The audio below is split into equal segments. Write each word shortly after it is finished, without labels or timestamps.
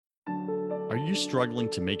Are you struggling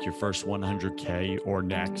to make your first 100K or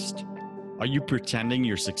next? Are you pretending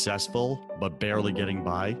you're successful but barely getting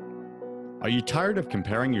by? Are you tired of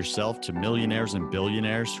comparing yourself to millionaires and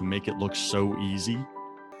billionaires who make it look so easy?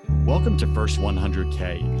 Welcome to First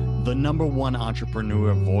 100K, the #1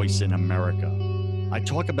 entrepreneur voice in America. I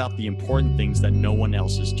talk about the important things that no one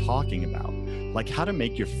else is talking about, like how to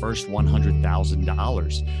make your first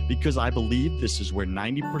 $100,000, because I believe this is where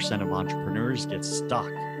 90% of entrepreneurs get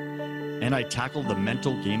stuck. And I tackle the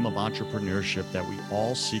mental game of entrepreneurship that we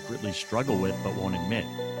all secretly struggle with but won't admit.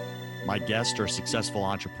 My guests are successful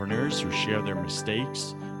entrepreneurs who share their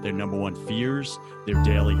mistakes, their #1 fears, their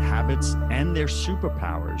daily habits, and their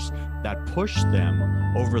superpowers that push them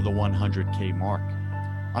over the 100K mark.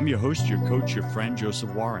 I'm your host, your coach, your friend,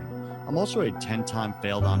 Joseph Warren. I'm also a 10-time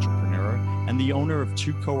failed entrepreneur and the owner of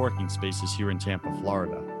 2 co-working spaces here in Tampa,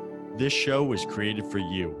 Florida. This show was created for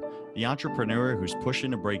you, the entrepreneur who's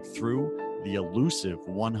pushing to break through the elusive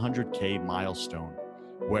 100K milestone.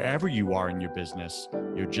 Wherever you are in your business,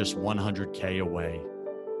 you're just 100K away.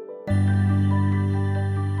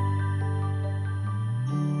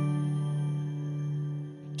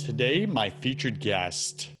 Today, my featured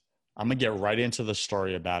guest, I'm going to get right into the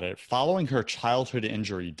story about it. Following her childhood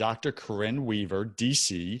injury, Dr. Corinne Weaver,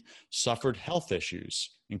 DC, suffered health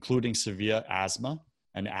issues, including severe asthma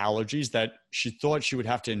and allergies that she thought she would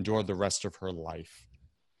have to endure the rest of her life.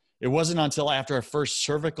 It wasn't until after her first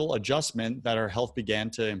cervical adjustment that her health began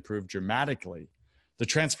to improve dramatically. The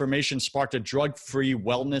transformation sparked a drug-free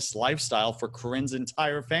wellness lifestyle for Corinne's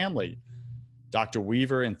entire family. Dr.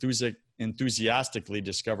 Weaver enthusiastically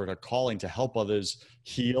discovered a calling to help others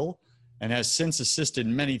heal and has since assisted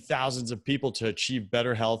many thousands of people to achieve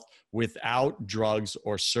better health without drugs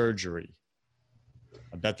or surgery.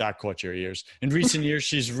 I bet that caught your ears. In recent years,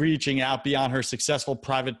 she's reaching out beyond her successful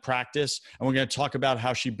private practice, and we're going to talk about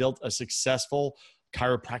how she built a successful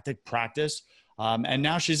chiropractic practice. And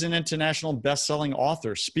now she's an international best-selling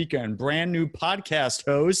author, speaker, and brand new podcast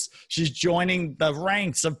host. She's joining the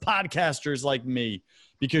ranks of podcasters like me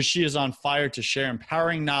because she is on fire to share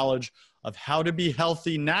empowering knowledge of how to be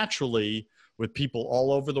healthy naturally with people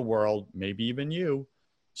all over the world, maybe even you,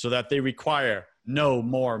 so that they require no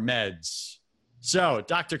more meds. So,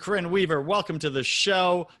 Dr. Corinne Weaver, welcome to the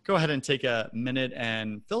show. Go ahead and take a minute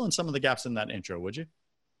and fill in some of the gaps in that intro, would you?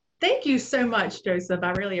 Thank you so much, Joseph. I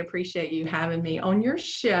really appreciate you having me on your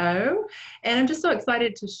show. And I'm just so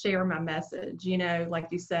excited to share my message. You know, like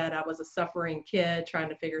you said, I was a suffering kid trying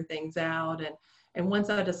to figure things out. And once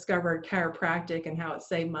I discovered chiropractic and how it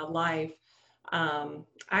saved my life, I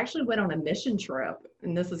actually went on a mission trip.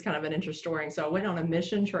 And this is kind of an interesting story. So I went on a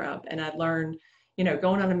mission trip and I learned, you know,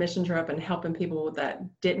 going on a mission trip and helping people that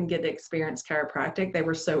didn't get to experience chiropractic, they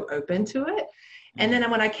were so open to it. And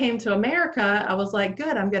then when I came to America, I was like,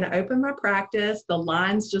 good, I'm going to open my practice. The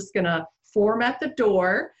line's just going to form at the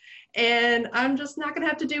door and I'm just not going to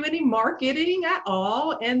have to do any marketing at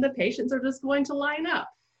all. And the patients are just going to line up.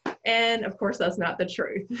 And of course, that's not the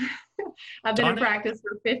truth. I've been in practice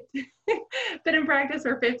for 15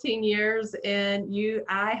 years, and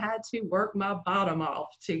I had to work my bottom off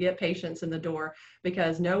to get patients in the door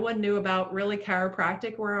because no one knew about really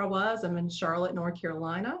chiropractic where I was. I'm in Charlotte, North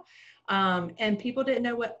Carolina. And people didn't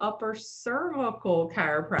know what upper cervical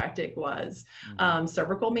chiropractic was.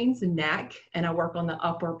 Cervical means neck, and I work on the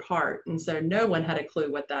upper part. And so no one had a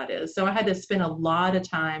clue what that is. So I had to spend a lot of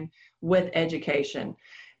time with education.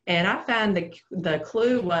 And I found the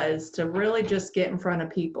clue was to really just get in front of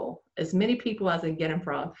people, as many people as I can get in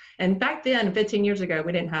front of. And back then, 15 years ago,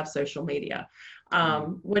 we didn't have social media,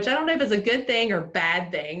 which I don't know if it's a good thing or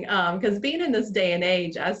bad thing, because being in this day and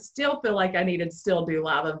age, I still feel like I need to still do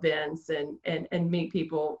live events and meet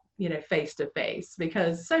people, you know, face to face,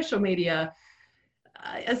 because social media,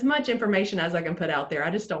 as much information as I can put out there, I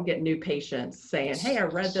just don't get new patients saying, hey, I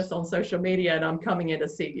read this on social media and I'm coming in to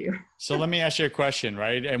see you. So let me ask you a question,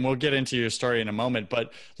 right? And we'll get into your story in a moment.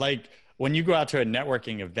 But like when you go out to a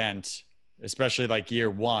networking event, especially like year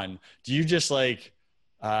one, do you just like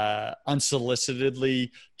unsolicitedly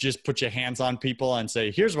just put your hands on people and say,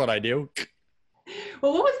 here's what I do?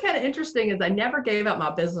 Well, what was kind of interesting is I never gave out my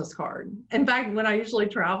business card. In fact, when I usually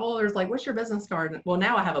travel, there's like, what's your business card? Well,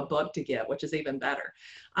 now I have a book to give, which is even better.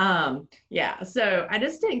 So I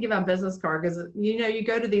just didn't give out a business card because, you know, you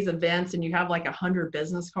go to these events and you have like 100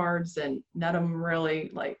 business cards and none of them really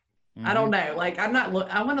like, I don't know, like I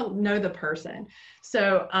want to know the person.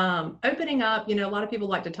 So opening up, you know, a lot of people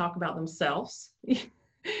like to talk about themselves.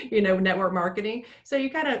 You know, network marketing. So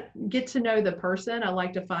you kind of get to know the person. I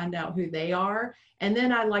like to find out who they are. And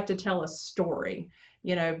then I like to tell a story.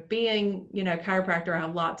 being, chiropractor, I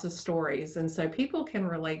have lots of stories. And so people can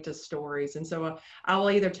relate to stories. And so I will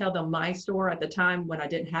either tell them my story. At the time when I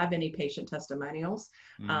didn't have any patient testimonials,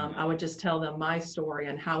 I would just tell them my story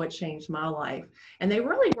and how it changed my life. And they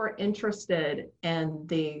really were interested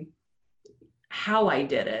in how I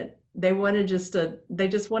did it. They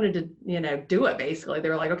just wanted to, do it basically. They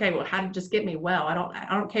were like, okay, well, how to just get me well. I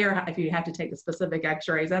don't care if you have to take the specific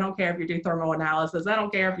x-rays. I don't care if you do thermal analysis. I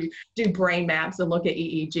don't care if you do brain maps and look at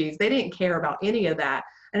EEGs. They didn't care about any of that.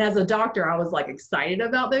 And as a doctor, I was like excited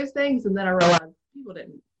about those things. And then I realized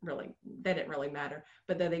they didn't really matter.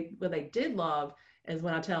 But what they did love is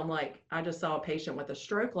when I tell them, like, I just saw a patient with a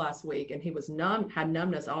stroke last week and he was had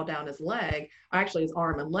numbness all down his leg, actually his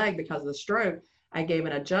arm and leg because of the stroke. I gave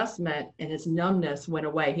an adjustment and his numbness went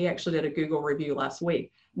away. He actually did a Google review last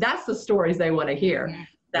week. That's the stories they want to hear.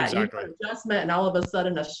 That exactly. You did an adjustment and all of a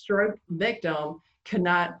sudden a stroke victim could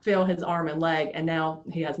not feel his arm and leg and now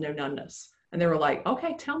he has no numbness. And they were like,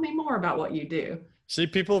 okay, tell me more about what you do. See,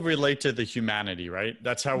 people relate to the humanity, right?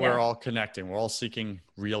 That's how we're all connecting. We're all seeking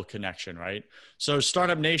real connection, right? So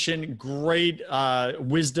Startup Nation, great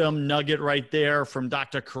wisdom nugget right there from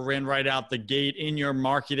Dr. Corinne right out the gate in your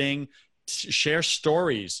marketing. Share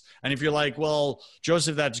stories. And if you're like, well,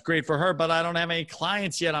 Joseph, that's great for her, but I don't have any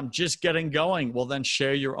clients yet, I'm just getting going. Well, then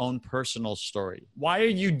share your own personal story. Why are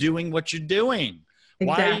you doing what you're doing?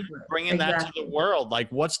 Exactly. Why are you bringing that to the world? Like,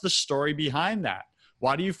 what's the story behind that?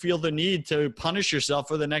 Why do you feel the need to punish yourself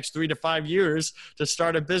for the next 3 to 5 years to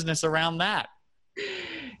start a business around that?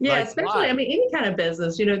 Yeah, like, especially, any kind of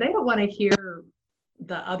business, they don't want to hear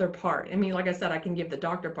the other part. Like I said, I can give the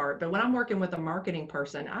doctor part, but when I'm working with a marketing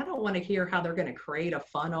person, I don't want to hear how they're going to create a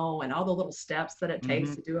funnel and all the little steps that it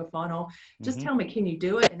takes to do a funnel. Just tell me, can you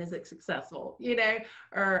do it? And is it successful? And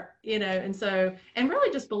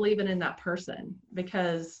really just believing in that person,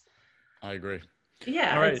 because I agree.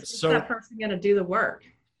 Yeah. All right. It's that person going to do the work.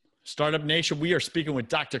 Startup Nation, we are speaking with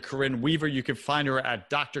Dr. Corinne Weaver. You can find her at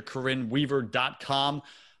drcorinneweaver.com.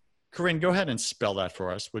 Corinne, go ahead and spell that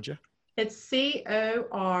for us, would you? It's CORINNE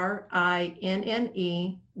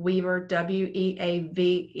Weaver,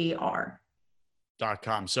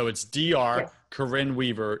 WEAVER.com. So it's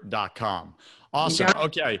drcorinneweaver.com. Awesome.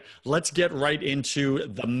 Okay, let's get right into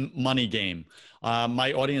the money game.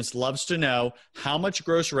 My audience loves to know, how much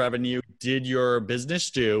gross revenue did your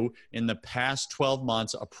business do in the past 12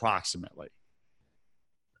 months approximately?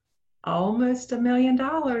 Almost $1 million,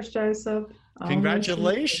 Joseph.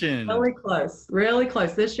 Congratulations. Really close, really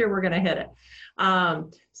close. This year we're going to hit it.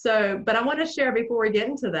 But I want to share before we get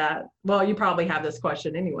into that. Well, you probably have this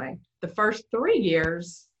question anyway. The first 3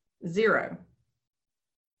 years, zero.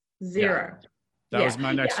 Yeah. That was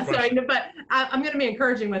my next question. So, but I'm going to be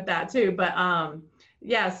encouraging with that too. But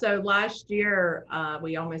so last year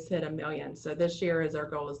we almost hit $1 million. So this year our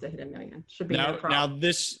goal is to hit $1 million. Should be no problem. Now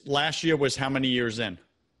this last year was how many years in?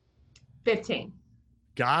 15.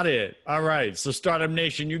 Got it. All right. So Startup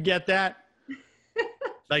Nation, you get that?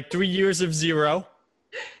 Like 3 years of zero,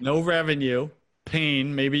 no revenue,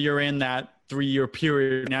 pain. Maybe you're in that 3-year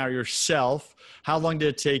period now yourself. How long did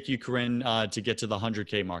it take you, Corinne, to get to the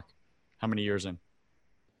 100K mark? How many years in?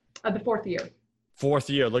 The 4th year. 4th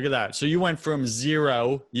year. Look at that. So you went from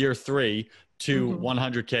 0, year 3, to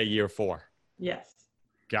 100K, year 4. Yes.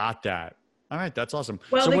 Got that. All right. That's awesome.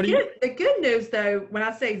 Well, so the good news though, when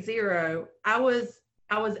I say zero, I was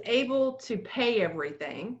able to pay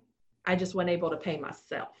everything. I just wasn't able to pay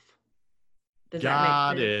myself. Does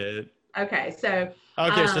that make sense? Okay. So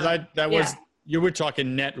that was, you were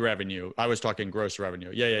talking net revenue. I was talking gross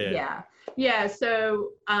revenue. Yeah. So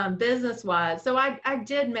business wise, so I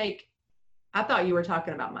did make, I thought you were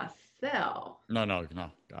talking about myself. No.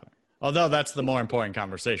 Got it. Although that's the more important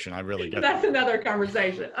conversation. I really get that's another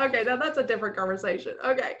conversation. Okay. Now that's a different conversation.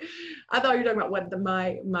 Okay. I thought you were talking about what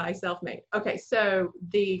myself made. Okay. So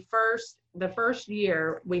the first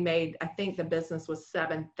year we made, I think the business was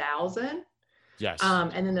 7,000. Yes.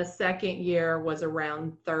 And then the second year was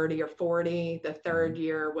around 30 or 40. The third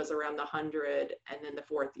year was around the 100. And then the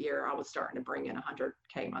 4th year, I was starting to bring in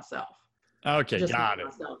 100K myself. Okay. Got it.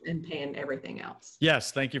 And paying everything else.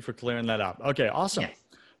 Yes. Thank you for clearing that up. Okay. Awesome. Yes.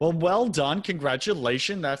 Well done.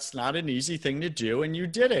 Congratulations. That's not an easy thing to do, and you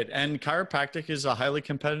did it. And chiropractic is a highly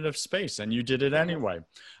competitive space, and you did it anyway.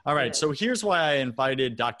 All right. So here's why I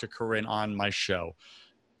invited Dr. Corinne on my show.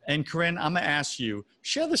 And Corinne, I'm going to ask you,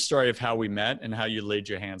 share the story of how we met and how you laid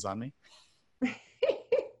your hands on me.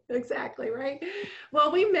 Exactly, right?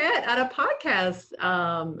 Well, we met at a podcast.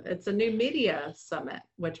 It's a new media summit,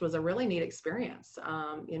 which was a really neat experience.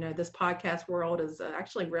 This podcast world is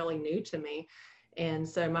actually really new to me. And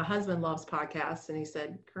so my husband loves podcasts, and he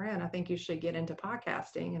said, Corinne, I think you should get into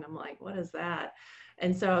podcasting. And I'm like, what is that?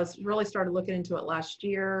 And so I really started looking into it last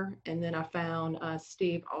year. And then I found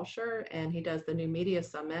Steve Alsher, and he does the New Media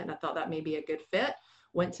Summit. And I thought that may be a good fit.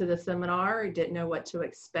 Went to the seminar, didn't know what to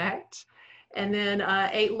expect. And then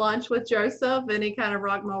ate lunch with Joseph, and he kind of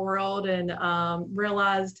rocked my world, and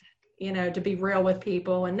realized, you know, to be real with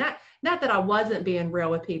people. And not that I wasn't being real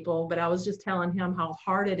with people, but I was just telling him how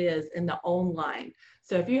hard it is in the online.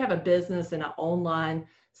 So if you have a business in an online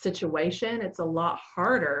situation, it's a lot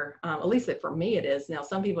harder. At least for me it is. Now,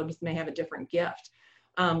 some people just may have a different gift,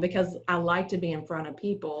 because I like to be in front of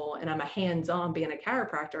people, and I'm a hands-on. Being a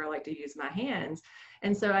chiropractor, I like to use my hands.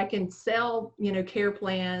 And so I can sell, you know, care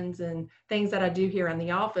plans and things that I do here in the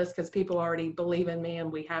office because people already believe in me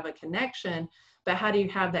and we have a connection. But how do you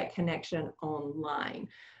have that connection online?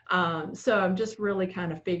 So I'm just really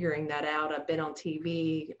kind of figuring that out. I've been on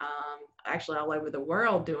TV, actually all over the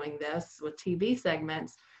world doing this with TV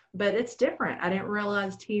segments, but it's different. I didn't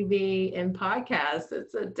realize TV and podcasts,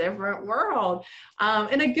 it's a different world,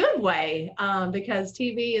 in a good way, because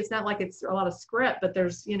TV, it's not like it's a lot of script, but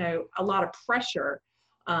there's, you know, a lot of pressure,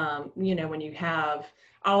 you know, when you have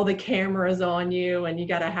all the cameras on you and you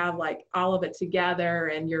got to have like all of it together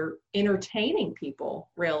and you're entertaining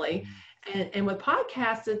people really. And with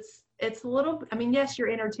podcasts, it's a little, I mean, yes, you're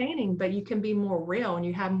entertaining, but you can be more real and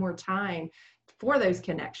you have more time for those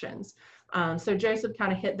connections. So Joseph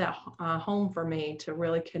kind of hit that home for me to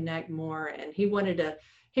really connect more. And he wanted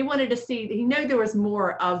to see, he knew there was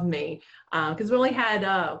more of me, because we only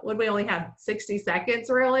had, we only had 60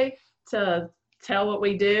 seconds really to tell what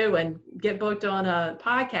we do and get booked on a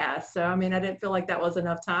podcast. So, I mean, I didn't feel like that was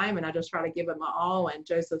enough time, and I just try to give it my all. And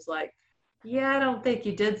Joseph's like, yeah, I don't think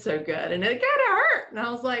you did so good. And it kind of hurt. And I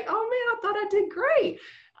was like, oh man, I thought I did great.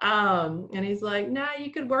 And he's like, nah, you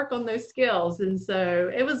could work on those skills. And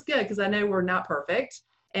so it was good because I know we're not perfect.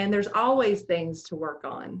 And there's always things to work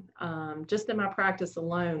on. Just in my practice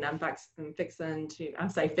alone, I'm fixing to, I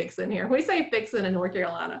say fixing here. We say fixing in North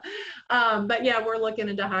Carolina. But yeah, we're looking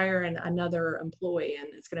into hiring another employee, and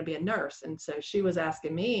it's going to be a nurse. And so she was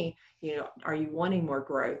asking me, you know, are you wanting more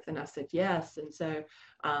growth? And I said, yes. And so,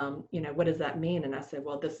 you know, what does that mean? And I said,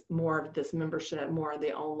 well, more of this membership, more of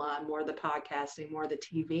the online, more of the podcasting, more of the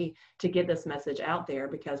TV to get this message out there,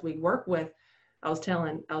 because we work with, I was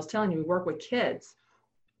telling you, we work with kids.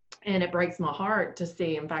 And it breaks my heart to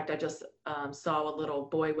see. In fact, I just saw a little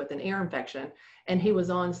boy with an ear infection, and he was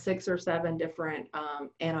on 6 or 7 different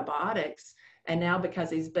antibiotics. And now because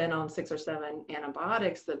he's been on 6 or 7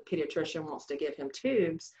 antibiotics, the pediatrician wants to give him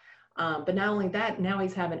tubes. But not only that, now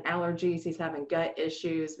he's having allergies, he's having gut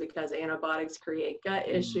issues because antibiotics create gut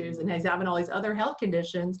issues, and he's having all these other health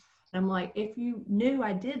conditions. And I'm like, if you knew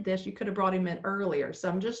I did this, you could have brought him in earlier. So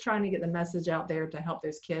I'm just trying to get the message out there to help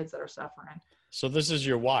those kids that are suffering. So this is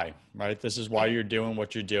your why, right? This is why you're doing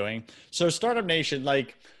what you're doing. So Startup Nation,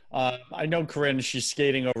 like, I know Corinne, she's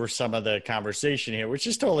skating over some of the conversation here, which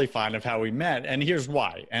is totally fine of how we met. And here's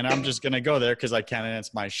why. And I'm just going to go there because I can, and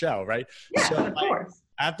it's my show, right? Yeah, so, of course.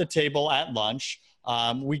 At the table at lunch,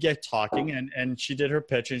 we get talking, and she did her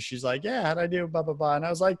pitch, and she's like, yeah, how'd I do? Blah, blah, blah. And I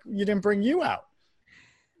was like, you didn't bring you out.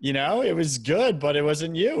 You know, it was good, but it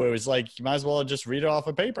wasn't you. It was like, you might as well just read it off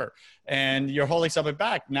a paper, and you're holding something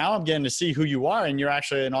back. Now I'm getting to see who you are, and you're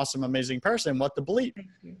actually an awesome, amazing person. What the bleep,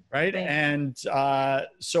 right? And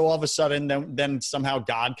so all of a sudden, then somehow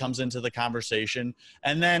God comes into the conversation,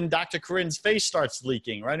 and then Dr. Corinne's face starts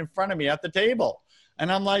leaking right in front of me at the table.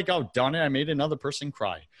 And I'm like, oh, darn it, I made another person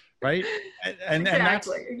cry. Right. And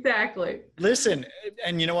exactly. Listen,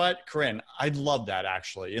 and you know what, Corinne, I love that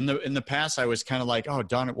actually. In the past, I was kind of like, oh,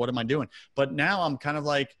 darn it, what am I doing? But now I'm kind of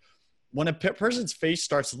like, when a person's face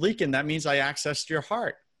starts leaking, that means I accessed your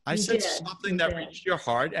heart. I said something that reached your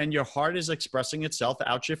heart, and your heart is expressing itself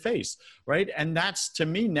out your face. Right. And that's, to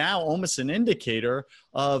me now, almost an indicator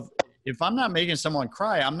of, if I'm not making someone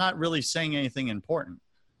cry, I'm not really saying anything important.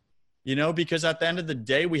 You know, because at the end of the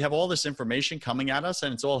day, we have all this information coming at us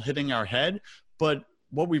and it's all hitting our head. But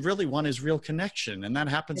what we really want is real connection. And that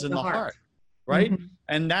happens in the heart. Right. Mm-hmm.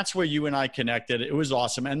 And that's where you and I connected. It was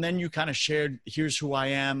awesome. And then you kind of shared, here's who I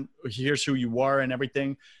am, here's who you were and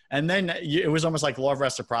everything. And then it was almost like law of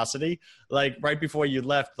reciprocity. Like right before you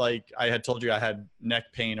left, like I had told you I had neck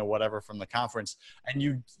pain or whatever from the conference. And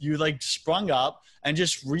you like sprung up and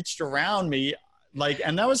just reached around me. Like,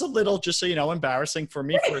 and that was a little, just so you know, embarrassing for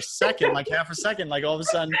me for a second, like half a second, like all of a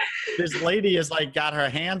sudden this lady is like, got her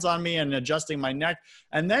hands on me and adjusting my neck.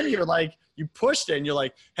 And then you're like, you pushed it and you're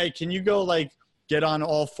like, hey, can you go like get on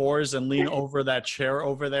all fours and lean over that chair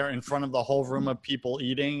over there in front of the whole room of people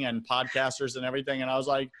eating and podcasters and everything. And I was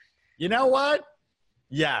like, you know what?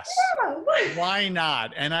 Yes. Why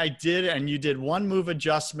not? And I did, and you did one move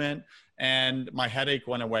adjustment and my headache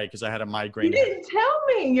went away because I had a You migraine headache. didn't tell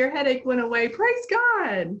me your headache went away. Praise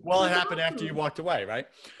God. Well, it That's happened after you awesome. walked away, right?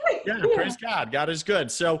 Yeah, Yeah. praise God. God is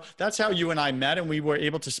good. So that's how you and I met, and we were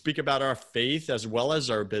able to speak about our faith as well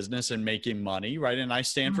as our business and making money, right? And I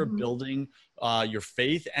stand for Mhm. building your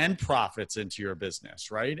faith and profits into your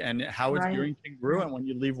business, right? And how it's Right. gearing Right. congruent when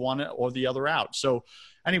you leave one or the other out. So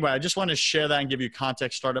anyway, I just want to share that and give you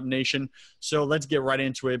context, Startup Nation. So let's get right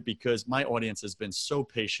into it because my audience has been so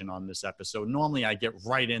patient on this episode. Normally I get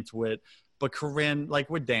right into it, but Corinne,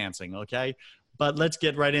 like we're dancing, okay? But let's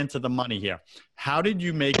get right into the money here. How did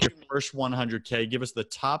you make your first 100K? Give us the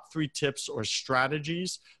top 3 tips or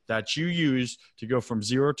strategies that you use to go from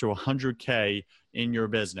 0 to 100K in your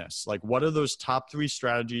business. Like, what are those top 3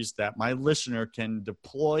 strategies that my listener can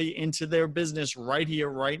deploy into their business right here,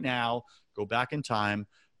 right now? Go back in time.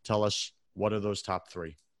 Tell us, what are those top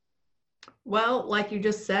 3? Well, like you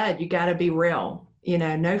just said, you got to be real.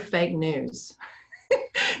 No fake news.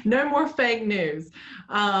 No more fake news.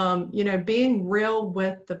 Being real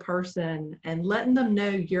with the person and letting them know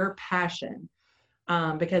your passion.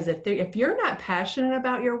 Because if you're not passionate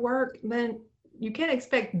about your work, then you can't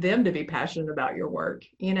expect them to be passionate about your work.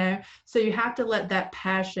 So you have to let that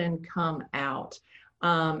passion come out.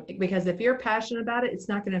 Because if you're passionate about it, it's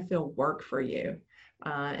not going to feel work for you.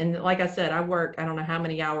 And like I said, I work, I don't know how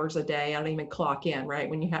many hours a day. I don't even clock in, right?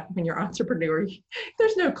 When you're entrepreneur,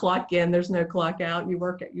 there's no clock in, there's no clock out.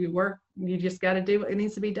 You just got to do what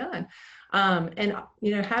needs to be done. And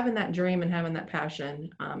having that dream and having that passion,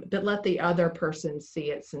 but let the other person see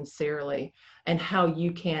it sincerely and how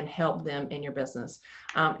you can help them in your business.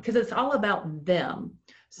 Because it's all about them.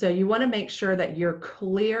 So you want to make sure that you're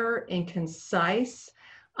clear and concise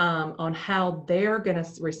on how they're going to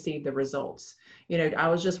receive the results. I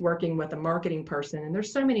was just working with a marketing person, and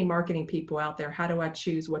there's so many marketing people out there. How do I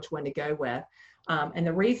choose which one to go with? And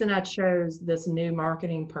the reason I chose this new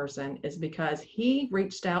marketing person is because he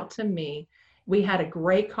reached out to me. We had a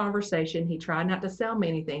great conversation. He tried not to sell me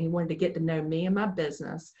anything. He wanted to get to know me and my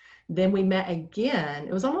business. Then we met again.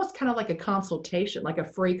 It was almost kind of like a consultation, like a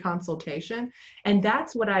free consultation. And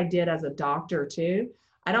that's what I did as a doctor too.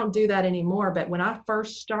 I don't do that anymore, but when I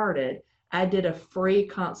first started, I did a free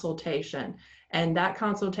consultation. And that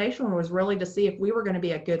consultation was really to see if we were going to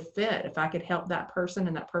be a good fit, if I could help that person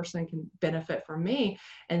and that person can benefit from me,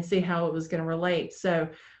 and see how it was going to relate. So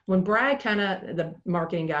when Brad the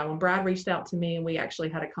marketing guy, when Brad reached out to me and we actually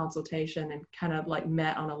had a consultation and kind of like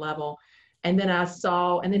met on a level, and then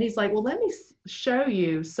and then he's like, well, let me show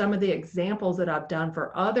you some of the examples that I've done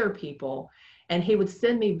for other people. And he would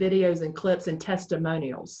send me videos and clips and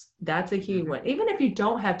testimonials. That's a huge one. Even if you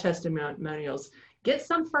don't have testimonials, get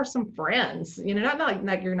some for some friends. Not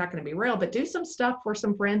like you're not going to be real, but do some stuff for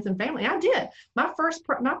some friends and family. I did. My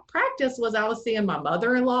practice was I was seeing my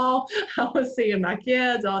mother-in-law. I was seeing my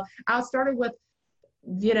kids. I started with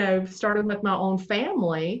my own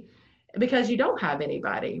family, because you don't have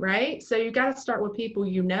anybody, right? So you got to start with people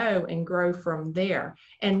and grow from there.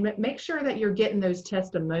 And make sure that you're getting those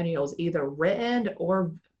testimonials either written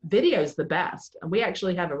or videos the best. And we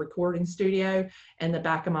actually have a recording studio in the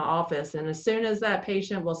back of my office. And as soon as that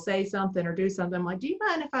patient will say something or do something, I'm like, do you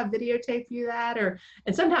mind if I videotape you that?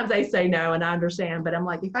 And sometimes they say no, and I understand, but I'm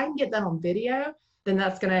like, if I can get that on video, then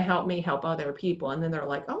that's going to help me help other people. And then they're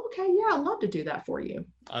like, oh, okay, yeah, I'd love to do that for you.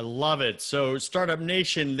 I love it. So Startup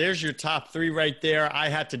Nation, there's your top 3 right there. I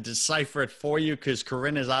had to decipher it for you because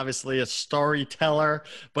Corinne is obviously a storyteller,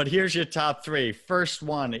 but here's your top 3. First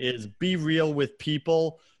one is be real with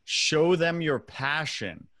people, show them your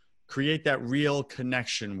passion, create that real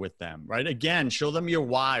connection with them, right? Again, show them your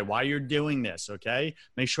why you're doing this, okay?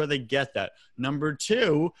 Make sure they get that. Number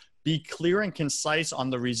 2, be clear and concise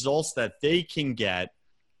on the results that they can get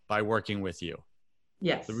by working with you.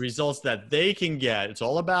 Yes. The results that they can get. It's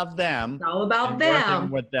all about them. It's all about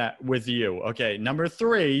them. Working with you. Okay. Number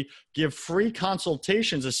 3, give free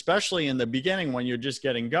consultations, especially in the beginning when you're just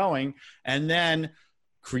getting going, and then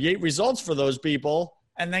create results for those people,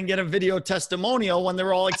 and then get a video testimonial when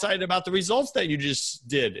they're all excited about the results that you just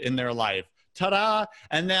did in their life. Ta-da.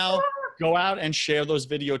 And now go out and share those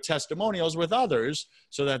video testimonials with others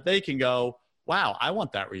so that they can go, wow, I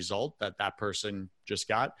want that result that person just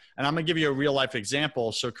got. And I'm going to give you a real life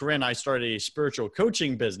example. So Corinne, I started a spiritual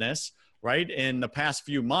coaching business, right, in the past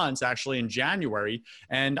few months, actually in January.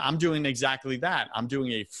 And I'm doing exactly that.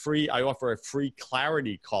 I offer a free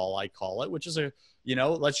clarity call, I call it, which is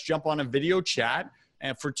let's jump on a video chat.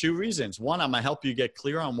 And for 2 reasons. One, I'm going to help you get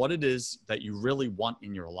clear on what it is that you really want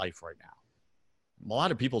in your life right now. A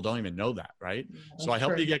lot of people don't even know that, right? So I That's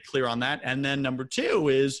help true. you get clear on that. And then number two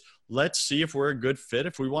is, let's see if we're a good fit,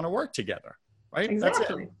 if we want to work together, right? That's it,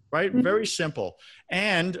 Exactly. right? Mhm. Very simple.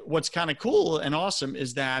 And what's kind of cool and awesome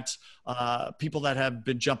is that people that have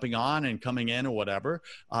been jumping on and coming in or whatever,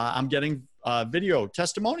 I'm getting video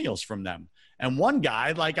testimonials from them. And one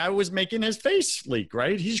guy, like, I was making his face leak,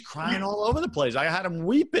 right? He's crying all over the place. I had him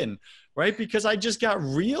weeping, right? Because I just got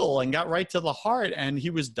real and got right to the heart, and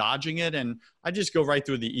he was dodging it. And I just go right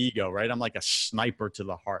through the ego, right? I'm like a sniper to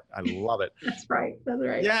the heart. I love it. That's right. That's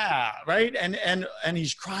right. Yeah, right. And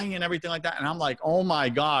he's crying and everything like that. And I'm like, oh my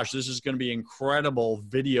gosh, this is going to be incredible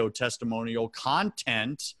video testimonial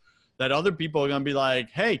content that other people are going to be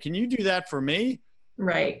like, hey, can you do that for me?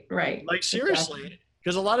 Right. Right. Like, seriously.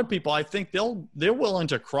 Because a lot of people, I think they're willing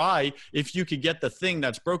to cry if you could get the thing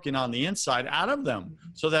that's broken on the inside out of them,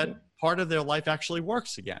 so that part of their life actually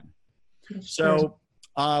works again. That's So,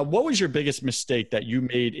 true. what was your biggest mistake that you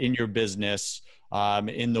made in your business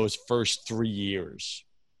in those first 3 years?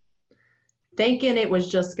 Thinking it was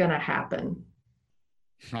just going to happen.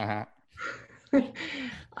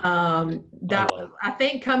 I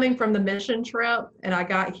think coming from the mission trip and I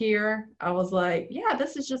got here, I was like, yeah,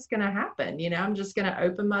 this is just going to happen. You know, I'm just going to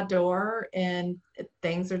open my door and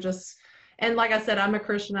things are just, and like I said, I'm a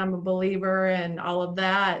Christian, I'm a believer and all of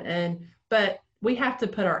that. But we have to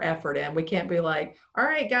put our effort in. We can't be like, all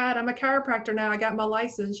right, God, I'm a chiropractor now. I got my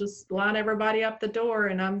license, just line everybody up the door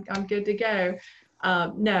and I'm good to go.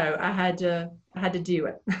 No, I had to do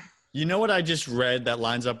it. You know what I just read that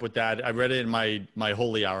lines up with that? I read it in my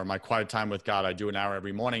holy hour, my quiet time with God. I do an hour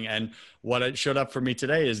every morning. And what it showed up for me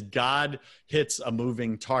today is God hits a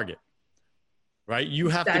moving target, right? You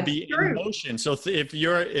have to be in motion. So if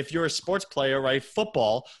you're a sports player, right,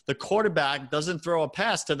 football, the quarterback doesn't throw a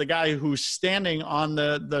pass to the guy who's standing on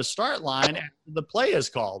the start line after the play is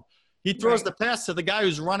called. He throws the pass to the guy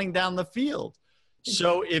who's running down the field.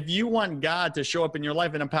 So if you want God to show up in your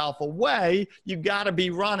life in a powerful way, you got to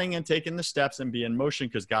be running and taking the steps and be in motion,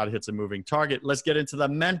 because God hits a moving target. Let's get into the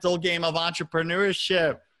mental game of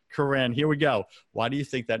entrepreneurship. Corinne, here we go. Why do you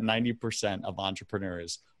think that 90% of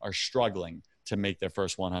entrepreneurs are struggling to make their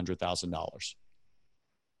first $100,000?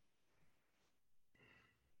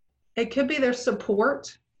 It could be their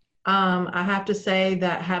support. I have to say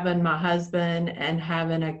that having my husband and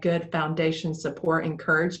having a good foundation support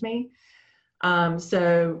encouraged me.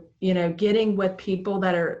 So, you know, getting with people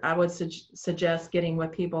that are, I would suggest getting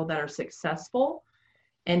with people that are successful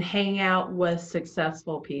and hang out with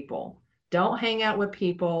successful people. Don't hang out with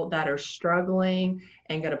people that are struggling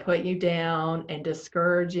and going to put you down and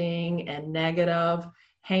discouraging and negative.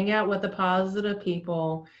 Hang out with the positive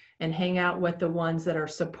people and hang out with the ones that are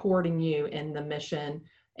supporting you in the mission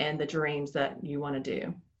and the dreams that you want to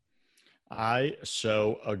do. I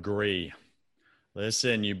so agree.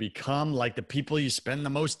 Listen, you become like the people you spend the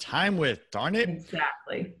most time with. Darn it.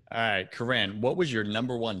 Exactly. All right, Corinne, what was your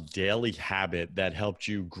number one daily habit that helped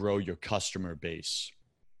you grow your customer base?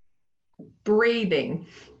 Breathing.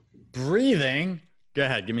 Breathing? Go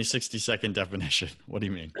ahead. Give me 60-second definition. What do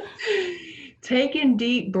you mean? Taking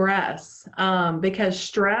deep breaths, because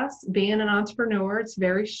stress, being an entrepreneur, it's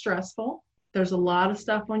very stressful. There's a lot of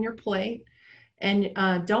stuff on your plate. And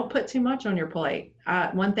don't put too much on your plate.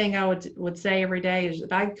 One thing I would say every day is,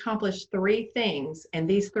 if I accomplish 3 things and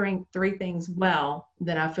these three things well,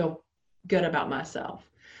 then I feel good about myself.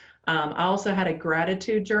 I also had a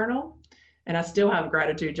gratitude journal, and I still have a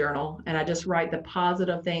gratitude journal, and I just write the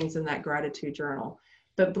positive things in that gratitude journal.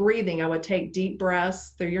 But breathing, I would take deep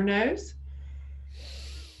breaths through your nose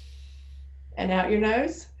and out your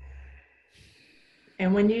nose.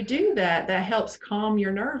 And when you do that, that helps calm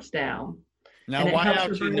your nerves down. Now, why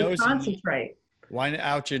out your nose? Concentrate. Why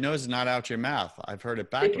out your nose and not out your mouth? I've heard it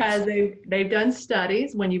backwards. Because they've done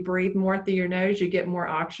studies. When you breathe more through your nose, you get more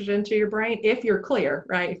oxygen to your brain. If you're clear,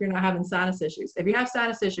 right? If you're not having sinus issues. If you have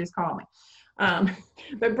sinus issues, call me.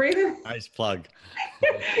 But breathing. Nice plug.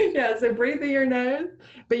 Yeah, so breathe through your nose,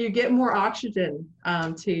 but you get more oxygen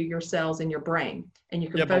to your cells in your brain, and you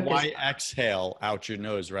can focus. But why exhale out your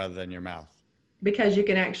nose rather than your mouth? Because you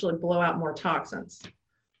can actually blow out more toxins.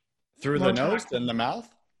 Through the nose than the mouth?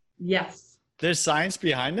 Yes. There's science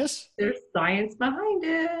behind this? There's science behind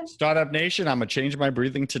it. Startup Nation, I'm going to change my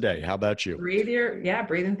breathing today. How about you? Breathing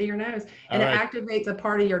through your nose. And it activates a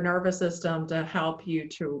part of your nervous system to help you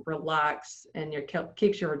to relax, and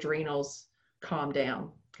keeps your adrenals calm down.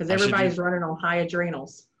 Because everybody's running on high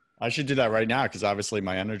adrenals. I should do that right now, because obviously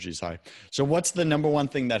my energy's high. So what's the number one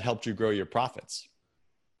thing that helped you grow your profits?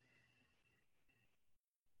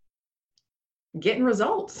 Getting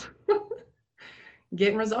results.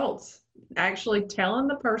 Getting results. actually telling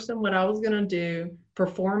the person what I was going to do,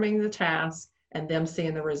 performing the task, and them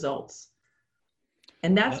seeing the results.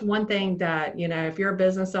 And that's one thing that, if you're a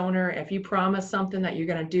business owner, if you promise something that you're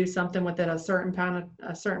going to do something within a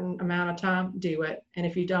certain amount of time, do it. And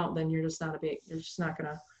if you don't, then you're just not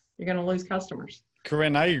you're going to lose customers.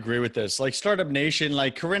 Corinne, I agree with this. Like Startup Nation,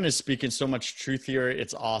 like Corinne is speaking so much truth here.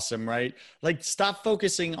 It's awesome, right? Like stop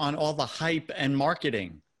focusing on all the hype and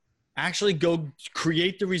marketing. Actually go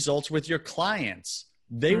create the results with your clients.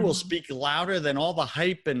 They will speak louder than all the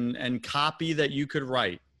hype and copy that you could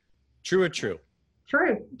write. True or true?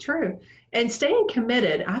 True. And staying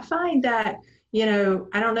committed. I find that, I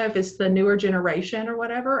don't know if it's the newer generation or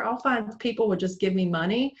whatever. I'll find people would just give me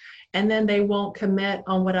money and then they won't commit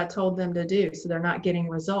on what I told them to do. So they're not getting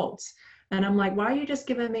results. And I'm like, why are you just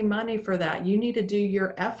giving me money for that? You need to do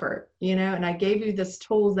your effort, and I gave you this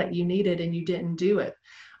tools that you needed and you didn't do it.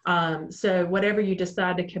 So whatever you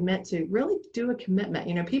decide to commit to, really do a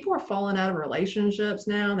commitment. People are falling out of relationships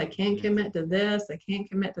now. They can't commit to this. They can't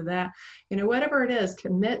commit to that. Whatever it is,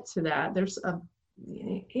 commit to that. I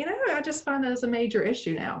just find that as a major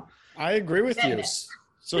issue now. I agree with you.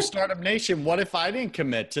 So Startup Nation, what if I didn't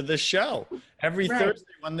commit to this show? Every Thursday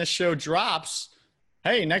when this show drops,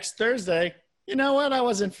 hey, next Thursday, you know what? I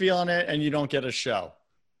wasn't feeling it and you don't get a show.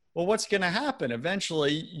 Well, what's going to happen?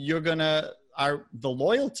 Eventually, the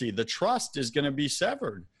loyalty, the trust is going to be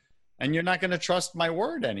severed and you're not going to trust my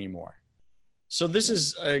word anymore. So this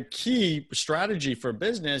is a key strategy for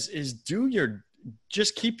business is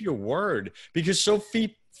just keep your word, because so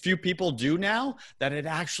few people do now that it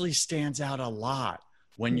actually stands out a lot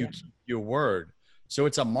when you keep your word. So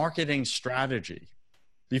it's a marketing strategy.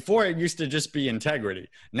 Before it used to just be integrity.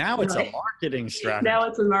 Now it's a marketing strategy. Now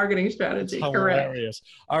it's a marketing strategy. It's hilarious. Correct.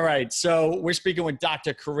 All right. So we're speaking with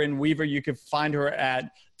Dr. Corinne Weaver. You can find her at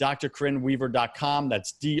drcorinneweaver.com.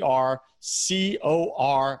 That's DrCorinne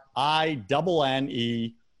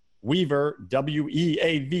Weaver,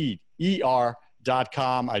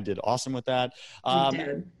 Weaver.com. I did awesome with that. You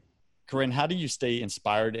did. Corinne, how do you stay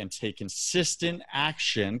inspired and take consistent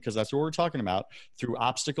action, because that's what we're talking about, through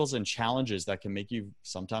obstacles and challenges that can make you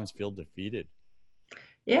sometimes feel defeated?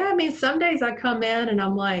 Yeah, some days I come in and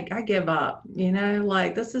I'm like, I give up,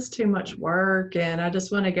 like this is too much work and I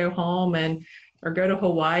just want to go home or go to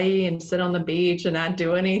Hawaii and sit on the beach and not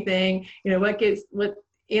do anything.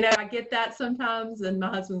 I get that sometimes, and my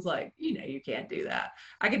husband's like, you can't do that.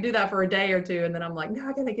 I could do that for a day or two and then I'm like, no,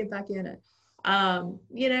 I got to get back in it.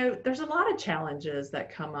 There's a lot of challenges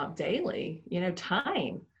that come up daily.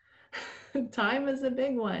 Time is a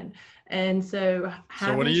big one. And so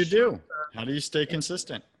what do you do? How do you stay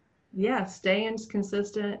consistent? Yeah, staying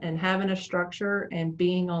consistent and having a structure and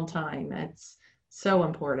being on time. It's so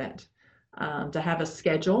important to have a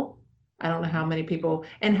schedule. I don't know how many people,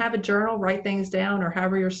 and have a journal, write things down, or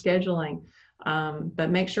however you're scheduling.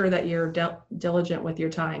 But make sure that you're diligent with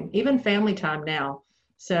your time, even family time now.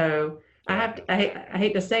 So I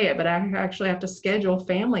hate to say it, but I actually have to schedule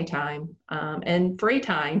family time and free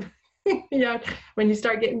time. When you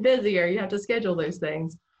start getting busier, you have to schedule those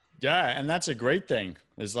things. Yeah, and that's a great thing.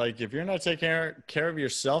 It's like if you're not taking care of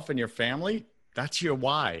yourself and your family, that's your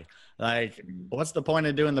why. Like, what's the point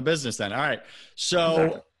of doing the business then? All right.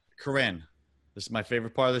 So, Corinne, this is my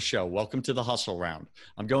favorite part of the show. Welcome to the hustle round.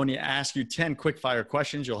 I'm going to ask you 10 quick fire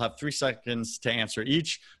questions. You'll have 3 seconds to answer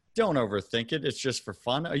each. Don't overthink it. It's just for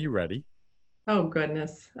fun. Are you ready? Oh,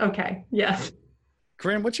 goodness. Okay. Yes.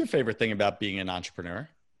 Corinne, what's your favorite thing about being an entrepreneur?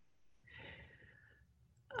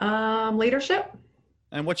 Leadership.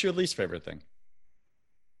 And what's your least favorite thing?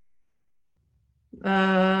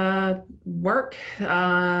 Work.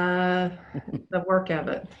 The work of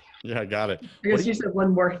it. Yeah, I got it. I guess you said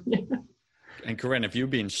one word. And Corinne, if you're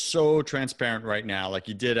being so transparent right now, like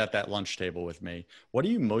you did at that lunch table with me, what are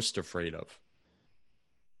you most afraid of?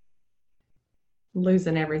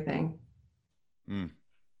 Losing everything. Yeah,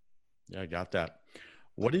 I got that.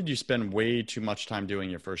 What did you spend way too much time doing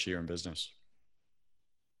your first year in business?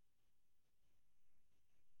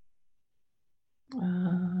 I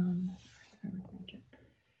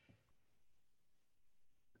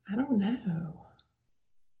don't know.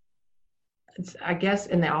 I guess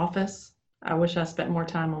in the office. I wish I spent more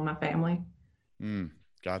time on my family.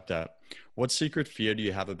 Got that. What secret fear do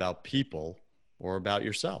you have about people or about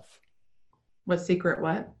yourself? What secret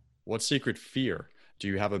what? What secret fear do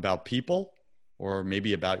you have about people or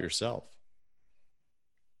maybe about yourself?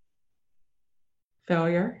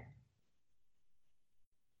 Failure.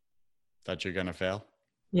 That you're going to fail?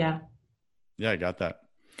 Yeah. Yeah, I got that.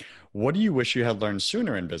 What do you wish you had learned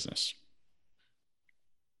sooner in business?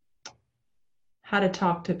 How to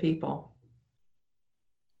talk to people.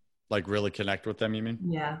 Like really connect with them, you mean?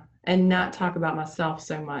 Yeah. And not talk about myself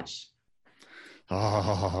so much.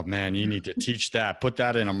 Oh man, you need to teach that. Put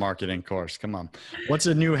that in a marketing course. Come on. What's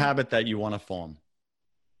a new habit that you want to form?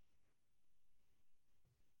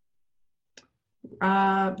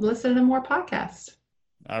 Listen to more podcasts.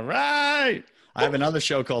 All right. I have another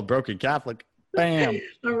show called Broken Catholic. Bam.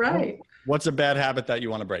 All right. What's a bad habit that you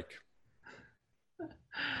want to break?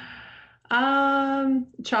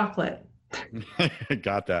 Chocolate.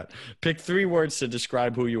 Got that. Pick 3 words to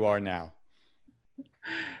describe who you are now.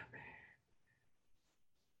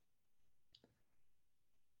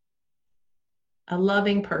 A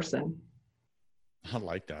loving person. I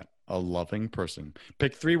like that. A loving person.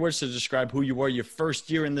 Pick 3 words to describe who you were your first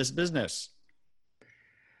year in this business.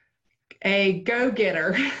 A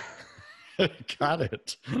go-getter. Got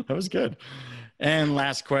it. That was good. And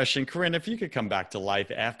last question, Corinne, if you could come back to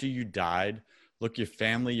life after you died, look your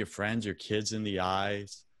family, your friends, your kids in the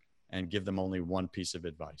eyes, and give them only one piece of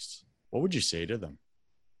advice, what would you say to them?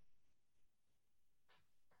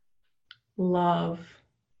 Love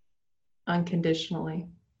unconditionally.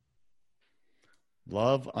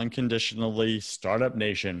 Love unconditionally, Startup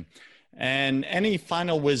Nation. And any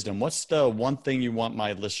final wisdom? What's the one thing you want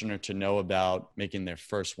my listener to know about making their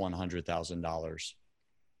first $100,000?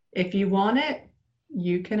 If you want it,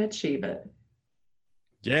 you can achieve it.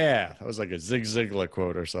 Yeah, that was like a Zig Ziglar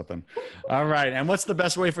quote or something. All right. And what's the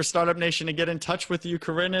best way for Startup Nation to get in touch with you,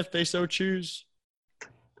 Corinne, if they so choose?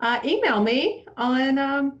 Email me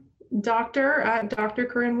on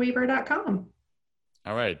drCorinneWeaver.com.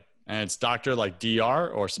 All right. And it's doctor like DR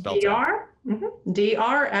or spelled DR? Mm-hmm.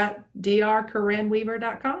 DR at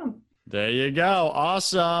drCorinneWeaver.com. There you go.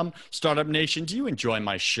 Awesome. Startup Nation, do you enjoy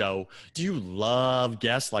my show? Do you love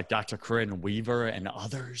guests like Dr. Corinne Weaver and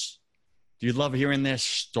others? Do you love hearing their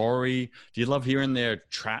story? Do you love hearing their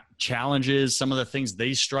challenges, some of the things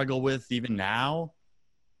they struggle with even now?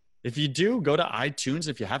 If you do, go to iTunes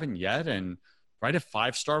if you haven't yet and write a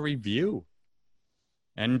 5-star review.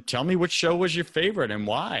 And tell me which show was your favorite and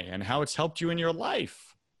why and how it's helped you in your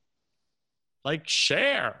life. Like,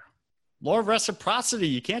 share. Law of reciprocity.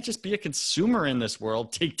 You can't just be a consumer in this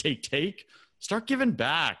world. Take. Start giving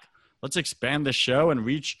back. Let's expand the show and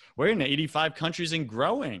reach. We're in 85 countries and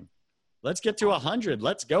growing. Let's get to 100.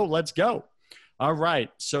 Let's go. All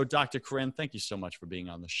right. So, Dr. Corinne, thank you so much for being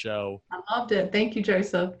on the show. I loved it. Thank you,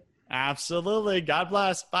 Joseph. Absolutely. God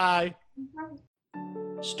bless. Bye.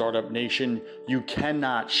 Startup Nation, you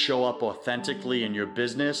cannot show up authentically in your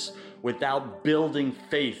business without building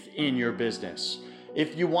faith in your business.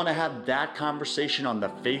 If you want to have that conversation on the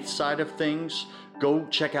faith side of things, go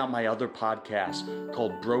check out my other podcast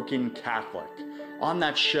called Broken Catholic. On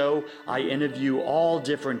that show, I interview all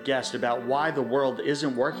different guests about why the world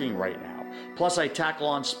isn't working right now. Plus, I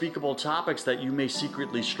tackle unspeakable topics that you may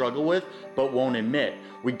secretly struggle with, but won't admit.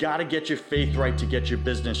 We got to get your faith right to get your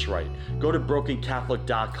business right. Go to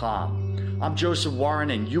brokencatholic.com. I'm Joseph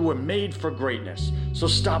Warren, and you were made for greatness. So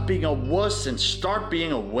stop being a wuss and start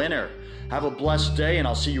being a winner. Have a blessed day, and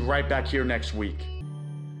I'll see you right back here next week.